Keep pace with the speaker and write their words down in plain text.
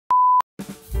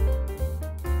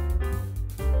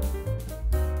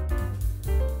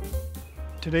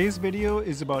Today's video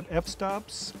is about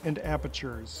f-stops and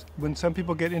apertures. When some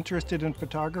people get interested in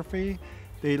photography,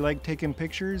 they like taking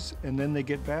pictures and then they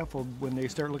get baffled when they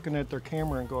start looking at their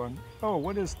camera and going, oh,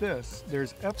 what is this?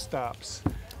 There's f-stops,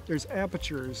 there's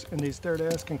apertures, and they start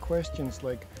asking questions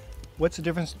like, what's the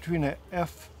difference between a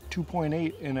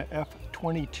f2.8 and a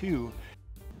f22?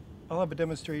 I'll have a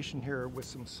demonstration here with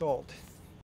some salt.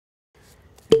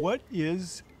 What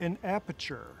is an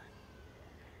aperture?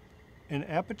 An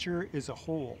aperture is a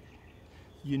hole.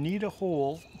 You need a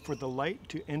hole for the light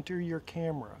to enter your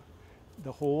camera.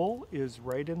 The hole is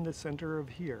right in the center of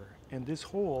here, and this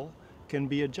hole can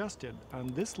be adjusted. On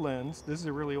this lens, this is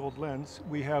a really old lens,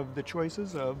 we have the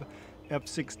choices of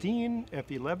f16,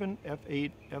 f11,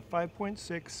 f8,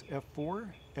 f5.6,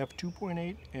 f4,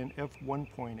 f2.8, and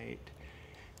f1.8.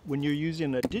 When you're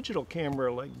using a digital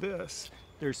camera like this,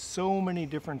 there's so many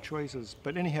different choices.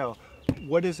 But anyhow,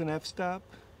 what is an f-stop?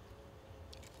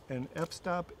 An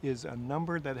f-stop is a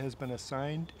number that has been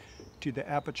assigned to the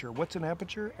aperture. What's an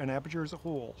aperture? An aperture is a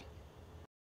hole.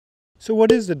 So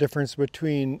what is the difference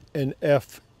between an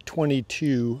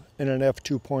f22 and an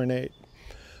f2.8?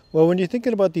 Well, when you're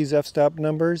thinking about these f-stop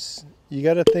numbers, you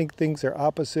got to think things are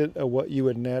opposite of what you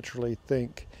would naturally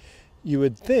think. You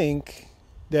would think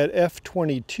that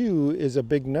f22 is a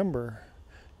big number.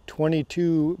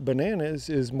 22 bananas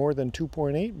is more than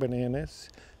 2.8 bananas,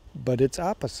 but it's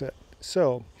opposite.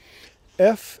 So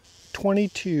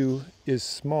f22 is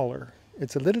smaller.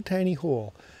 It's a little tiny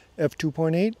hole.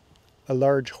 f2.8, a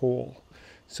large hole.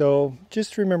 So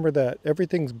just remember that.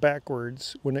 Everything's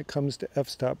backwards when it comes to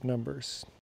f-stop numbers.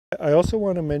 I also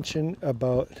want to mention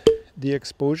about the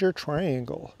exposure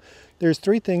triangle. There's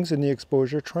three things in the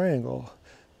exposure triangle.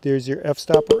 There's your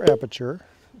f-stop or aperture.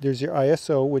 There's your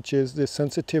ISO, which is the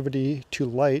sensitivity to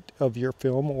light of your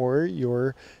film or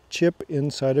your chip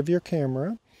inside of your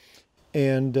camera.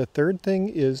 And the third thing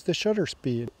is the shutter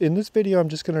speed. In this video, I'm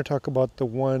just going to talk about the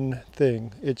one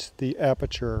thing. It's the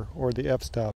aperture or the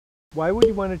f-stop. Why would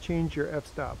you want to change your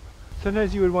f-stop?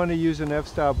 Sometimes you would want to use an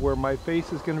f-stop where my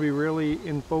face is going to be really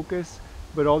in focus,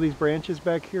 but all these branches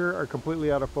back here are completely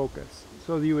out of focus.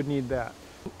 So you would need that.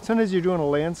 Sometimes you're doing a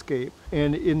landscape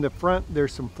and in the front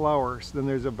there's some flowers, then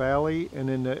there's a valley, and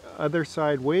in the other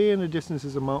side, way in the distance,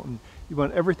 is a mountain. You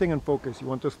want everything in focus. You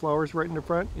want those flowers right in the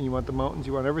front, and you want the mountains.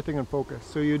 You want everything in focus.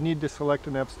 So you need to select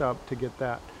an f-stop to get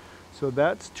that. So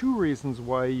that's two reasons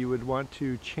why you would want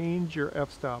to change your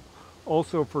f-stop.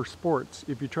 Also for sports,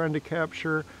 if you're trying to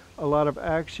capture a lot of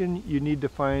action, you need to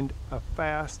find a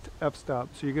fast f-stop.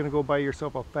 So you're going to go buy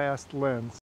yourself a fast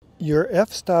lens. Your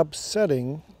f-stop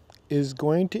setting is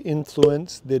going to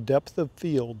influence the depth of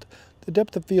field. The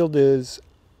depth of field is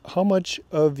how much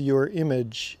of your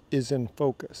image is in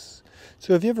focus.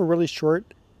 So if you have a really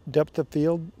short depth of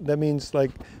field, that means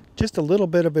like just a little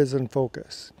bit of it is in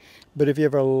focus. But if you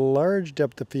have a large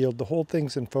depth of field, the whole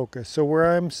thing's in focus. So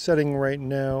where I'm sitting right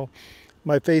now,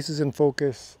 my face is in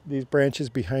focus. These branches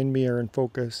behind me are in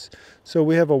focus. So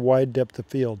we have a wide depth of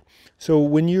field. So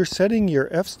when you're setting your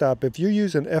f-stop, if you're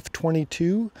using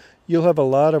f22, you'll have a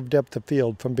lot of depth of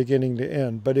field from beginning to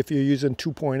end. But if you're using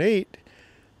 2.8,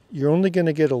 you're only going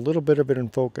to get a little bit of it in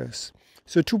focus.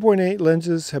 So 2.8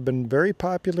 lenses have been very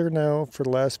popular now for the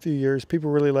last few years. People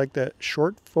really like that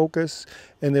short focus,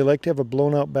 and they like to have a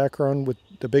blown out background with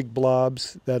the big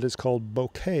blobs. That is called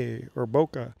bokeh or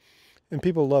bokeh. And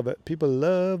people love it. People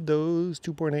love those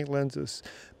 2.8 lenses.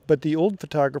 But the old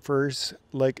photographers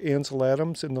like Ansel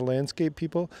Adams and the landscape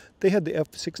people, they had the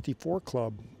f64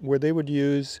 club where they would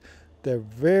use the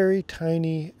very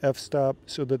tiny f-stop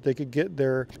so that they could get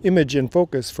their image in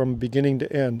focus from beginning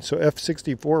to end. So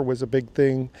f64 was a big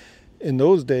thing in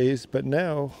those days, but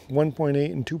now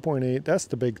 1.8 and 2.8, that's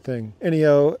the big thing.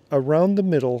 Anyhow, around the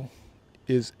middle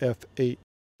is f8.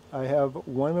 I have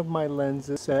one of my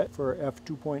lenses set for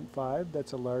f2.5,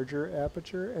 that's a larger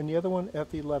aperture, and the other one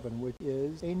f11, which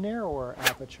is a narrower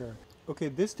aperture. Okay,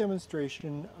 this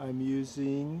demonstration I'm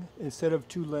using, instead of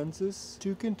two lenses,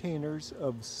 2 containers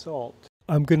of salt.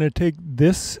 I'm going to take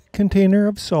this container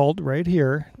of salt right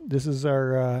here. This is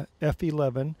our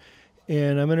f11,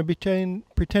 and I'm going to be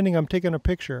pretending I'm taking a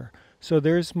picture. So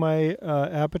there's my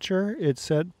aperture. It's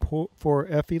set for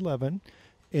f11.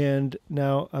 And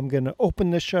now I'm going to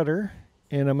open the shutter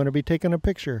and I'm going to be taking a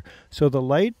picture. So the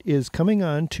light is coming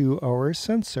on to our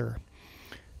sensor.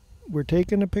 We're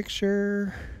taking a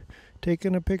picture,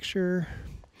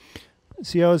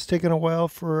 See how it's taking a while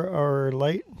for our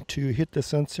light to hit the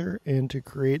sensor and to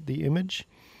create the image?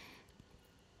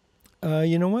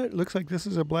 You know what? Looks like this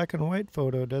is a black and white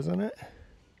photo, doesn't it?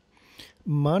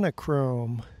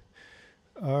 Monochrome.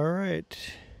 All right.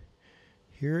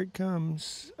 Here it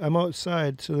comes. I'm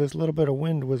outside, so there's a little bit of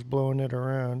wind was blowing it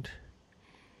around.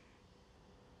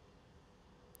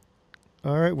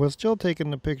 All right, we're still taking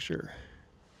the picture.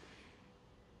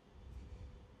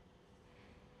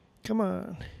 Come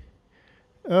on.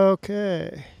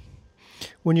 Okay.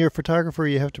 When you're a photographer,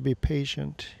 you have to be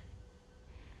patient.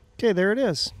 Okay, there it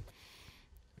is.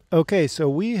 Okay, so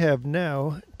we have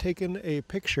now taken a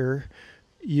picture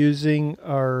using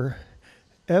our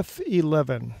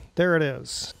F11. There it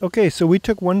is. Okay, so we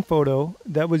took one photo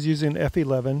that was using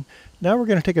F11. Now we're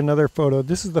going to take another photo.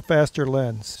 This is the faster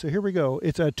lens. So here we go.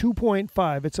 It's a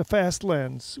 2.5. It's a fast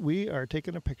lens. We are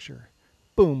taking a picture.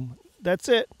 Boom. That's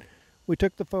it. We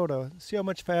took the photo. See how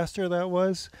much faster that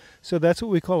was? So that's what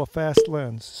we call a fast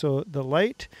lens. So the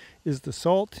light is the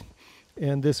salt,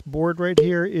 and this board right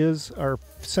here is our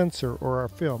sensor or our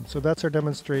film. So that's our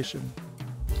demonstration.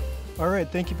 All right,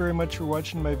 thank you very much for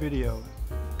watching my video.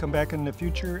 Come back in the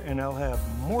future and I'll have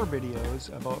more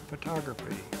videos about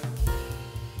photography.